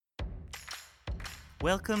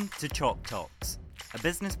Welcome to Chalk Talks, a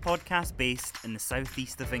business podcast based in the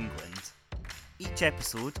southeast of England. Each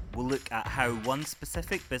episode will look at how one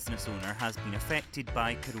specific business owner has been affected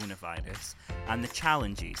by coronavirus and the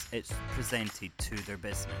challenges it's presented to their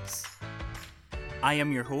business. I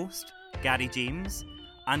am your host, Gary James,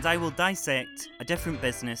 and I will dissect a different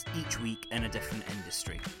business each week in a different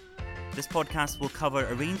industry. This podcast will cover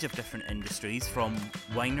a range of different industries, from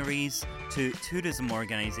wineries to tourism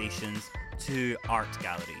organisations to art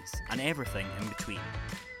galleries and everything in between.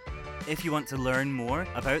 If you want to learn more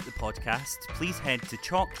about the podcast, please head to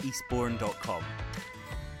chalkeastbourne.com.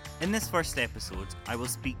 In this first episode, I will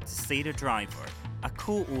speak to Sarah Driver, a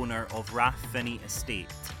co-owner of Rathfinny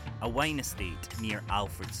Estate, a wine estate near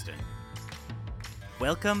Alfredston.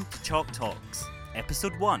 Welcome to Chalk Talks,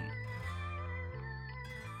 Episode 1.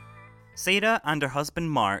 Sarah and her husband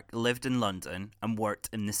Mark lived in London and worked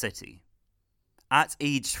in the city. At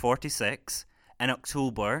age 46, in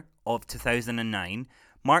October of 2009,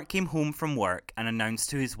 Mark came home from work and announced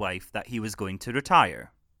to his wife that he was going to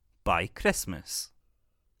retire by Christmas.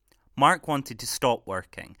 Mark wanted to stop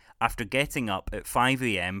working after getting up at 5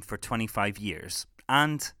 a.m. for 25 years,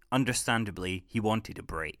 and, understandably, he wanted a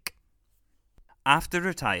break. After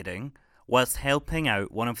retiring, whilst helping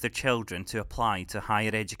out one of their children to apply to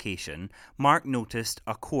higher education, Mark noticed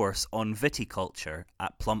a course on viticulture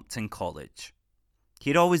at Plumpton College. He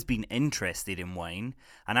had always been interested in wine,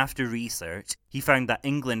 and after research, he found that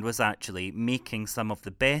England was actually making some of the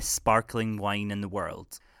best sparkling wine in the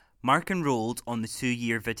world. Mark enrolled on the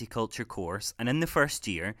 2-year viticulture course, and in the first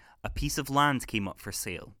year, a piece of land came up for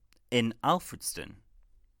sale in Alfredston.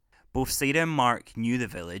 Both Sarah and Mark knew the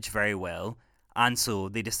village very well, and so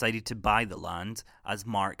they decided to buy the land as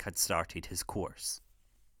Mark had started his course.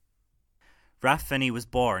 Rathfinny was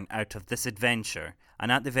born out of this adventure,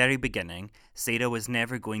 and at the very beginning, Sarah was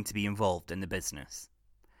never going to be involved in the business.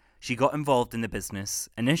 She got involved in the business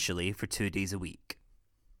initially for 2 days a week.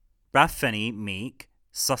 Rathfinny make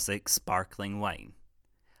Sussex sparkling wine.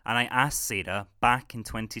 And I asked Sarah back in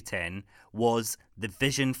 2010, was the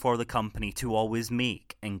vision for the company to always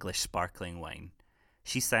make English sparkling wine?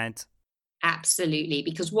 She said, absolutely,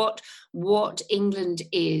 because what England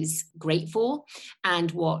is great for, and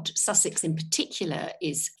what Sussex in particular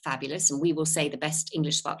is fabulous, and we will say the best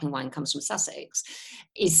English sparkling wine comes from Sussex,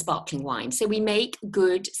 is sparkling wine. So we make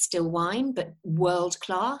good still wine, but world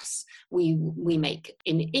class. We make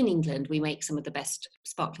in England, we make some of the best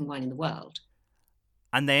sparkling wine in the world.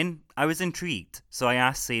 And then I was intrigued, so I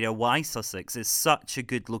asked Sarah why Sussex is such a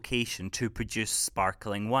good location to produce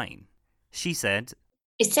sparkling wine. She said,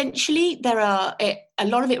 essentially, a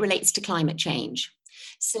lot of it relates to climate change.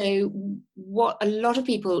 So what a lot of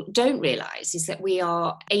people don't realise is that we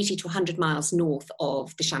are 80 to 100 miles north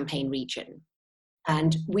of the Champagne region.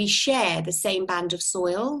 And we share the same band of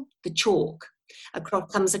soil, the chalk,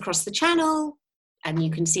 comes across the channel, and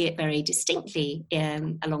you can see it very distinctly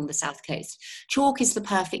along the south coast. Chalk is the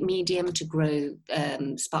perfect medium to grow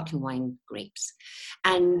sparkling wine grapes.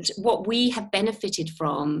 And what we have benefited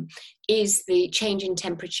from is the change in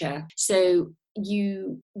temperature. So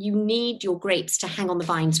you need your grapes to hang on the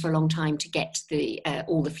vines for a long time to get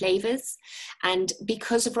all the flavours. And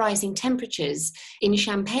because of rising temperatures in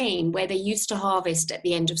Champagne, where they used to harvest at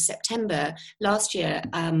the end of September, last year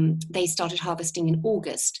they started harvesting in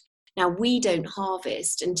August. Now, we don't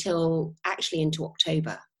harvest until actually into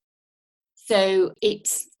October. So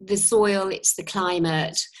it's the soil, it's the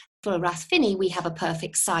climate. For Rathfinny, we have a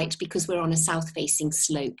perfect site because we're on a south-facing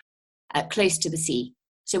slope, close to the sea.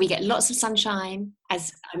 So we get lots of sunshine. As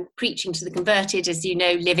I'm preaching to the converted, as you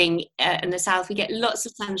know, living in the south, we get lots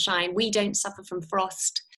of sunshine. We don't suffer from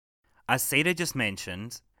frost. As Sarah just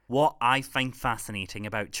mentioned, what I find fascinating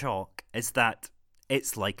about chalk is that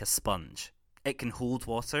it's like a sponge. It can hold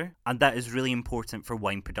water, and that is really important for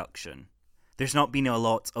wine production. There's not been a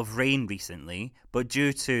lot of rain recently, but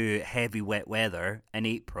due to heavy wet weather in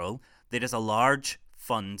April, there is a large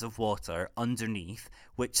fund of water underneath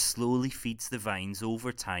which slowly feeds the vines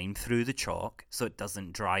over time through the chalk so it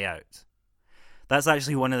doesn't dry out. That's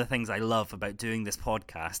actually one of the things I love about doing this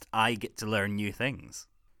podcast. I get to learn new things.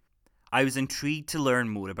 I was intrigued to learn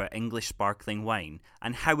more about English sparkling wine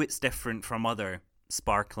and how it's different from other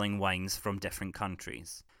sparkling wines from different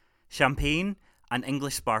countries. Champagne, an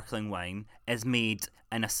English sparkling wine, is made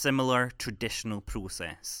in a similar traditional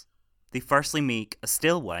process. They firstly make a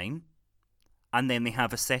still wine, and then they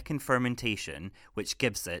have a second fermentation which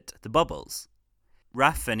gives it the bubbles.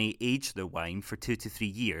 Rathfinny age their wine for 2 to 3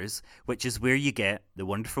 years, which is where you get the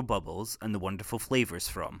wonderful bubbles and the wonderful flavours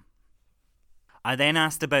from. I then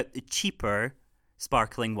asked about the cheaper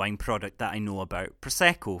sparkling wine product that I know about,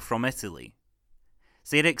 Prosecco from Italy.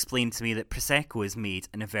 Sarah explained to me that Prosecco is made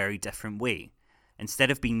in a very different way.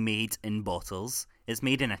 Instead of being made in bottles, it's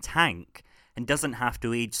made in a tank and doesn't have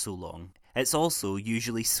to age so long. It's also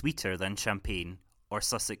usually sweeter than champagne or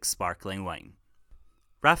Sussex sparkling wine.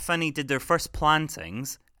 Rathfunny did their first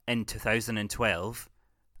plantings in 2012,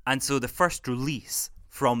 and so the first release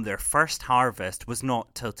from their first harvest was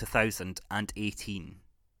not till 2018.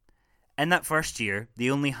 In that first year,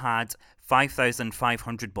 they only had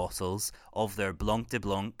 5,500 bottles of their Blanc de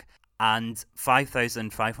Blanc and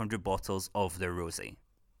 5,500 bottles of their Rosé.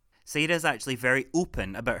 Sarah is actually very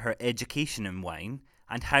open about her education in wine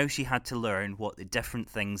and how she had to learn what the different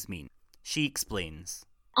things mean. She explains.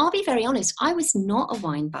 I'll be very honest, I was not a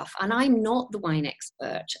wine buff and I'm not the wine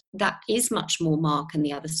expert. That is much more Mark and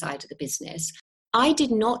the other side of the business. I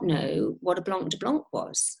did not know what a Blanc de Blanc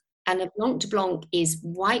was. And a Blanc de Blanc is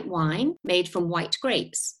white wine made from white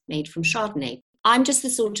grapes, made from Chardonnay. I'm just the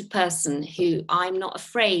sort of person who I'm not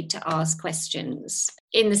afraid to ask questions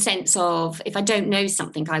in the sense of if I don't know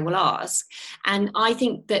something, I will ask. And I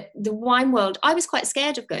think that the wine world, I was quite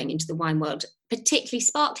scared of going into the wine world, particularly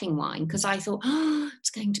sparkling wine, because I thought, it's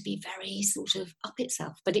going to be very sort of up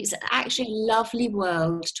itself. But it's actually a lovely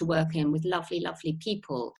world to work in with lovely, lovely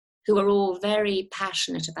people who are all very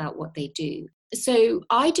passionate about what they do. So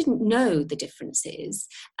I didn't know the differences,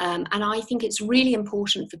 and I think it's really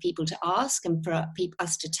important for people to ask and for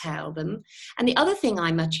us to tell them. And the other thing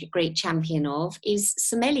I'm a great champion of is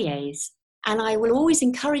sommeliers. And I will always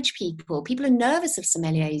encourage people. People are nervous of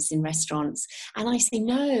sommeliers in restaurants. And I say,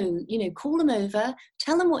 no, call them over,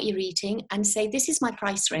 tell them what you're eating and say, this is my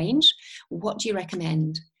price range. What do you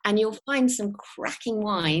recommend? And you'll find some cracking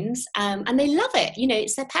wines and they love it.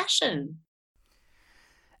 It's their passion.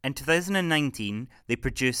 In 2019, they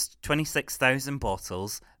produced 26,000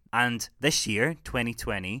 bottles, and this year,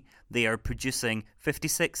 2020, they are producing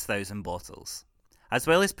 56,000 bottles. As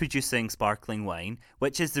well as producing sparkling wine,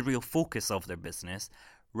 which is the real focus of their business,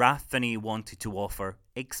 Rathfunny wanted to offer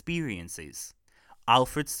experiences.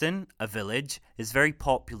 Alfredston, a village, is very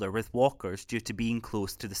popular with walkers due to being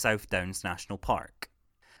close to the South Downs National Park.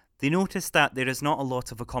 They noticed that there is not a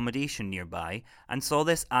lot of accommodation nearby and saw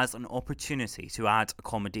this as an opportunity to add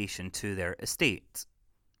accommodation to their estate.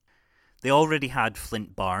 They already had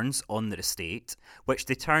Flint Barns on their estate, which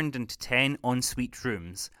they turned into 10 ensuite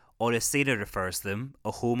rooms, or as Sarah refers them,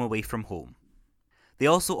 a home away from home. They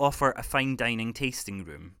also offer a fine dining tasting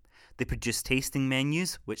room. They produce tasting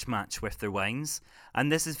menus which match with their wines,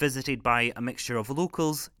 and this is visited by a mixture of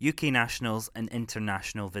locals, UK nationals and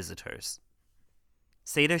international visitors.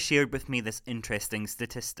 Sarah shared with me this interesting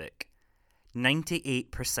statistic.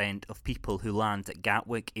 98% of people who land at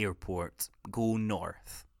Gatwick Airport go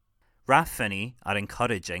north. Rathfunny are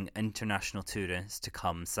encouraging international tourists to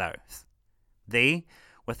come south. They,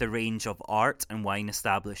 with a range of art and wine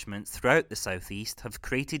establishments throughout the southeast, have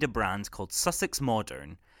created a brand called Sussex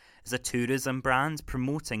Modern. It's a tourism brand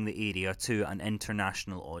promoting the area to an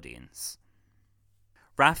international audience.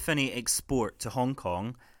 Rathfunny export to Hong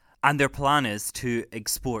Kong, and their plan is to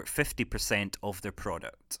export 50% of their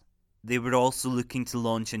product. They were also looking to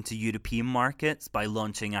launch into European markets by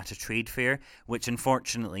launching at a trade fair, which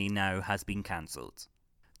unfortunately now has been cancelled.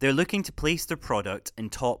 They're looking to place their product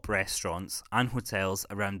in top restaurants and hotels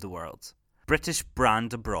around the world. British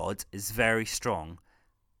brand abroad is very strong.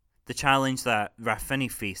 The challenge that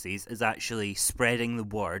Rathfunny faces is actually spreading the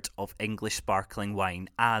word of English sparkling wine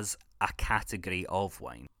as a category of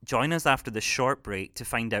wine. Join us after this short break to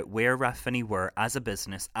find out where Rathfunny were as a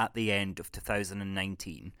business at the end of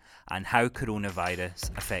 2019 and how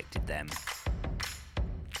coronavirus affected them.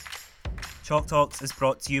 Chalk Talks is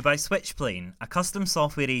brought to you by Switchplane, a custom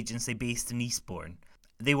software agency based in Eastbourne.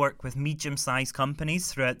 They work with medium-sized companies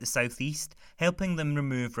throughout the southeast, helping them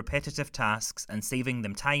remove repetitive tasks and saving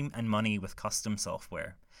them time and money with custom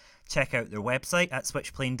software. Check out their website at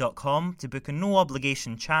switchplane.com to book a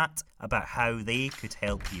no-obligation chat about how they could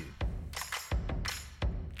help you.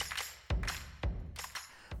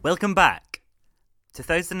 Welcome back.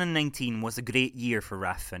 2019 was a great year for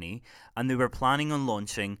Rathfunny, and they were planning on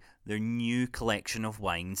launching their new collection of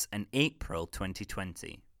wines in April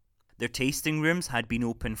 2020. Their tasting rooms had been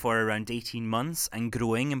open for around 18 months and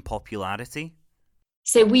growing in popularity.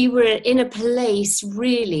 So we were in a place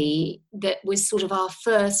really that was sort of our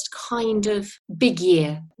first kind of big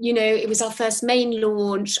year. It was our first main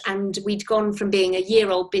launch and we'd gone from being a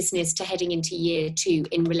year-old business to heading into year 2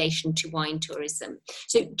 in relation to wine tourism.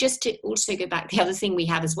 So just to also go back, the other thing we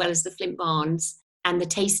have as well as the Flint Barns and the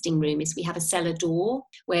tasting room is we have a cellar door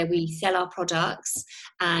where we sell our products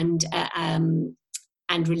and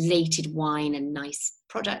and related wine and nice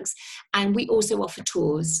products. And we also offer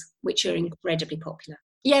tours, which are incredibly popular.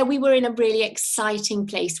 Yeah, we were in a really exciting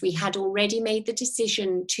place. We had already made the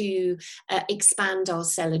decision to expand our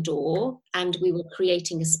cellar door, and we were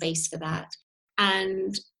creating a space for that.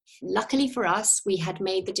 And luckily for us, we had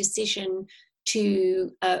made the decision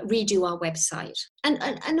to redo our website.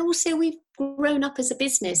 And also we've grown up as a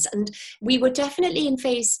business, and we were definitely in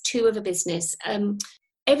phase 2 of a business.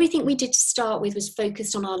 Everything we did to start with was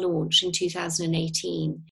focused on our launch in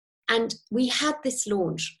 2018. And we had this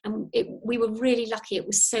launch, and we were really lucky. It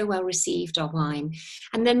was so well received, our wine.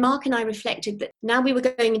 And then Mark and I reflected that now we were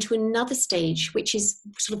going into another stage, which is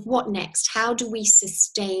sort of what next? How do we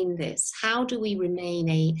sustain this? How do we remain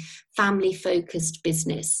a family-focused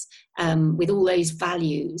business with all those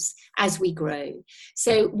values as we grow?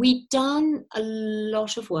 So we've done a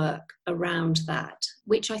lot of work around that,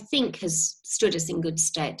 which I think has stood us in good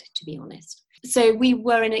stead, to be honest. So we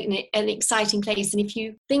were in an exciting place. And if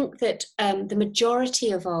you think that the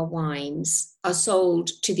majority of our wines are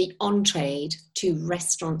sold to the on-trade, to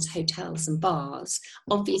restaurants, hotels and bars,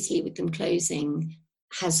 obviously with them closing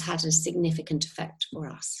has had a significant effect for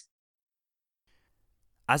us.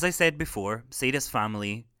 As I said before, Sarah's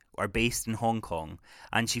family are based in Hong Kong,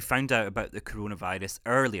 and she found out about the coronavirus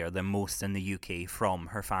earlier than most in the UK from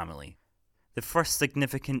her family. The first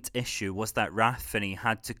significant issue was that Rathfinny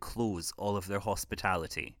had to close all of their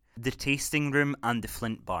hospitality, the tasting room and the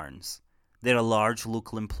Flint Barns. They're a large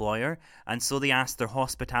local employer, and so they asked their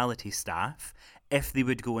hospitality staff if they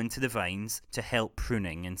would go into the vines to help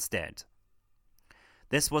pruning instead.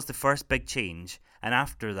 This was the first big change, and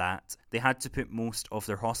after that, they had to put most of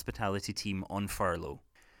their hospitality team on furlough.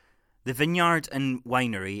 The vineyard and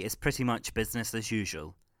winery is pretty much business as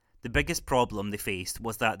usual. The biggest problem they faced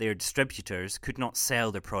was that their distributors could not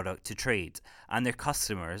sell their product to trade, and their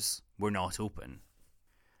customers were not open.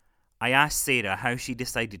 I asked Sarah how she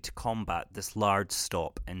decided to combat this large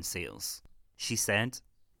stop in sales. She said,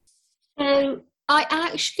 So I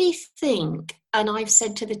actually think, and I've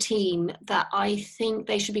said to the team, that I think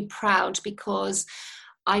they should be proud, because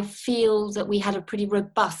I feel that we had a pretty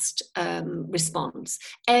robust response.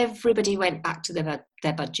 Everybody went back to their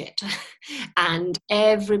budget and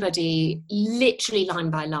everybody literally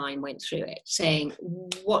line by line went through it, saying,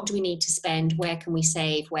 what do we need to spend? Where can we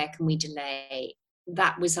save? Where can we delay?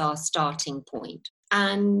 That was our starting point.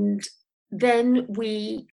 And then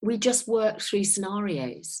we just worked through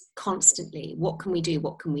scenarios constantly. What can we do?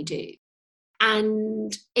 What can we do?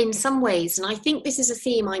 And in some ways, and I think this is a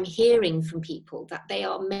theme I'm hearing from people, that they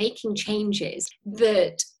are making changes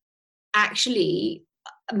that actually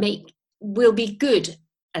will be good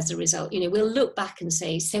as a result. You know, we'll look back and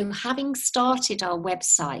say, so having started our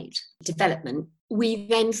website development, we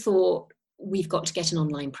then thought, we've got to get an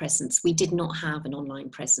online presence. We did not have an online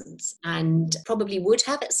presence and probably would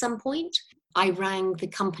have at some point. I rang the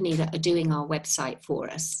company that are doing our website for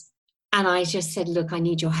us. And I just said, look, I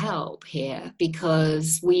need your help here,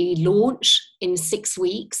 because we launch in 6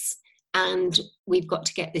 weeks and we've got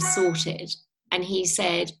to get this sorted. And he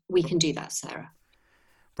said, we can do that, Sarah.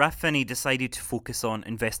 Rathfinny decided to focus on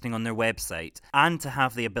investing on their website and to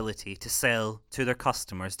have the ability to sell to their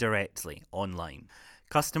customers directly online.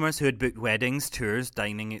 Customers who had booked weddings, tours,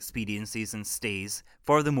 dining experiences and stays,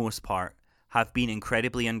 for the most part, have been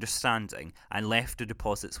incredibly understanding and left their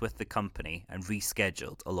deposits with the company and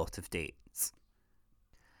rescheduled a lot of dates.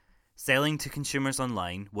 Selling to consumers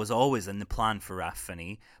online was always in the plan for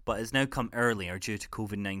Rathfinny, but has now come earlier due to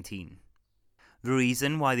COVID-19. The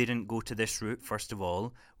reason why they didn't go to this route first of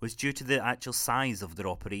all was due to the actual size of their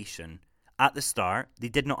operation. At the start, they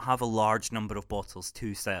did not have a large number of bottles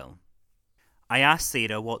to sell. I asked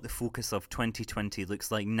Sarah what the focus of 2020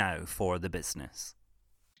 looks like now for the business.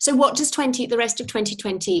 So what does the rest of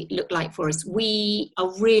 2020 look like for us? We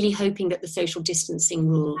are really hoping that the social distancing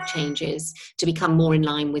rule changes to become more in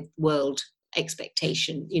line with world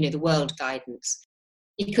expectation, the world guidance,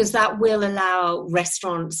 because that will allow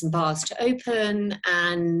restaurants and bars to open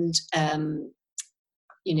and,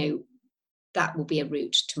 that will be a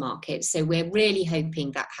route to market. So we're really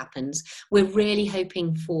hoping that happens. We're really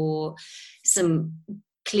hoping for some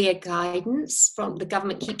clear guidance from the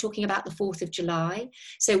government. Keep talking about the 4th of July.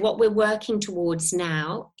 So what we're working towards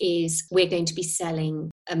now is we're going to be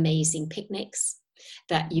selling amazing picnics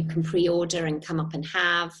that you can pre-order and come up and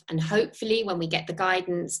have. And hopefully when we get the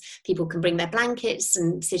guidance, people can bring their blankets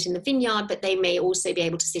and sit in the vineyard, but they may also be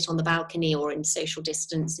able to sit on the balcony or in social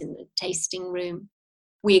distance in the tasting room.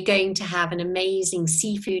 We're going to have an amazing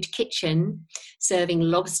seafood kitchen serving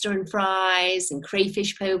lobster and fries and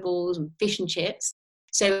crayfish po' balls and fish and chips.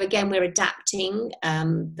 So again, we're adapting.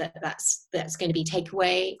 That's going to be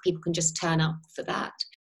takeaway. People can just turn up for that.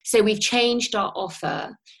 So we've changed our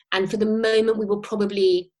offer, and for the moment, we will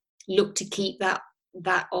probably look to keep that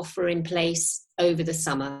offer in place over the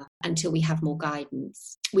summer until we have more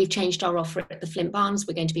guidance. We've changed our offer at the Flint Barns.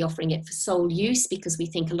 We're going to be offering it for sole use because we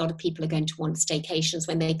think a lot of people are going to want staycations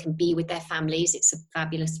when they can be with their families. It's a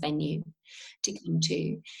fabulous venue to come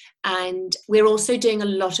to. And we're also doing a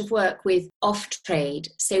lot of work with off-trade.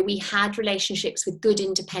 So we had relationships with good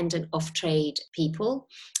independent off-trade people,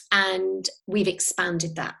 and we've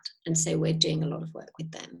expanded that. And so we're doing a lot of work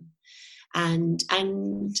with them. And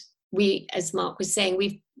we, as Mark was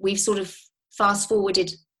saying, we've sort of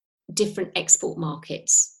fast-forwarded different export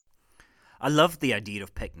markets. I love the idea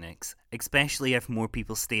of picnics, especially if more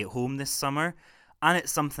people stay at home this summer, and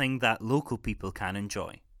it's something that local people can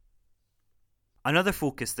enjoy. Another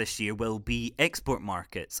focus this year will be export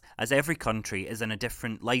markets, as every country is in a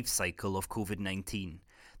different life cycle of COVID-19.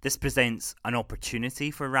 This presents an opportunity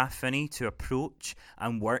for Rathfinny to approach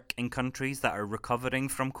and work in countries that are recovering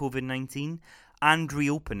from COVID-19 and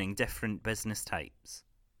reopening different business types.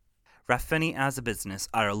 Rathfinny as a business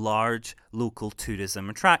are a large local tourism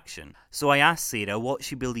attraction, so I asked Sarah what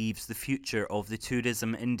she believes the future of the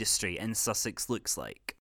tourism industry in Sussex looks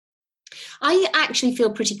like. I actually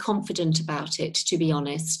feel pretty confident about it, to be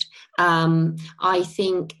honest. I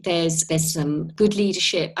think there's some good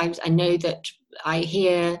leadership. I know that I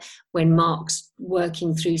hear when Mark's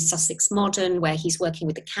working through Sussex Modern, where he's working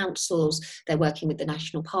with the councils, they're working with the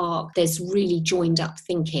National Park. There's really joined up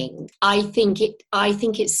thinking. I think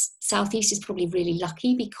it's South East is probably really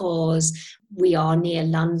lucky because we are near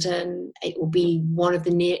London. It will be one of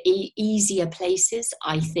the easier places,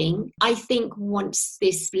 I think. I think once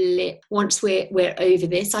we're over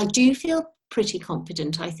this, I do feel pretty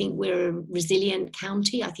confident. I think we're a resilient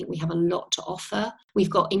county. I think we have a lot to offer. We've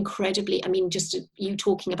got just you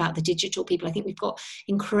talking about the digital people, I think we've got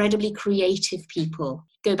incredibly creative people.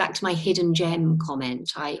 Go back to my hidden gem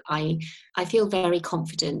comment. I feel very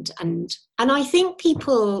confident, and I think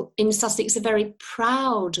people in Sussex are very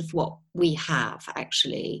proud of what we have,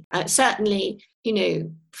 actually. Certainly,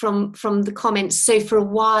 from the comments, so for a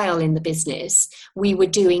while in the business, we were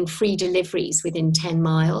doing free deliveries within 10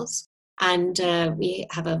 miles. And we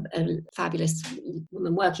have a fabulous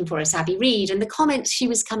woman working for us, Abby Reid, and the comments she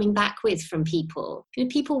was coming back with from people,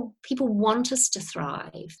 people want us to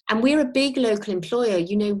thrive. And we're a big local employer.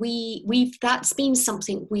 That's been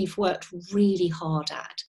something we've worked really hard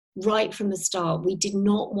at. Right from the start, we did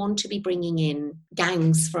not want to be bringing in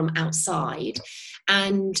gangs from outside.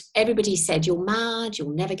 And everybody said, you're mad,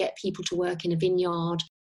 you'll never get people to work in a vineyard.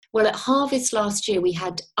 Well, at Harvest last year, we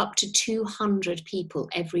had up to 200 people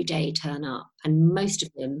every day turn up, and most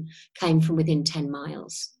of them came from within 10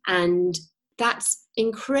 miles. And that's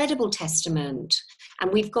incredible testament.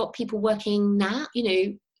 And we've got people working now,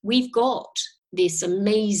 we've got this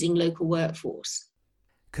amazing local workforce.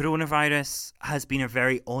 Coronavirus has been a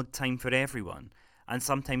very odd time for everyone, and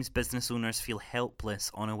sometimes business owners feel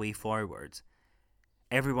helpless on a way forward.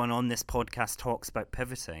 Everyone on this podcast talks about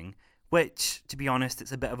pivoting, which, to be honest,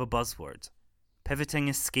 it's a bit of a buzzword. Pivoting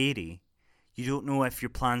is scary. You don't know if your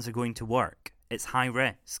plans are going to work. It's high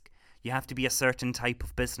risk. You have to be a certain type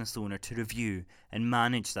of business owner to review and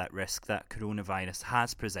manage that risk that coronavirus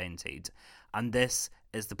has presented. And this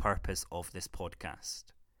is the purpose of this podcast.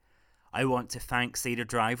 I want to thank Sarah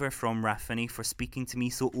Driver from Rathfinny for speaking to me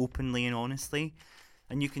so openly and honestly.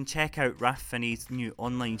 And you can check out Rathfinny's new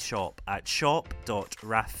online shop at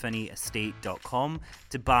shop.rathfinnyestate.com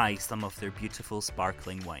to buy some of their beautiful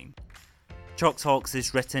sparkling wine. Chalk Talks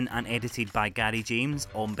is written and edited by Gary James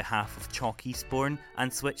on behalf of Chalk Eastbourne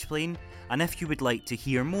and Switchplane. And if you would like to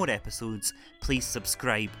hear more episodes, please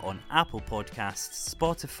subscribe on Apple Podcasts,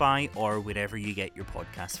 Spotify, or wherever you get your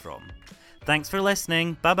podcasts from. Thanks for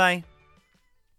listening. Bye bye.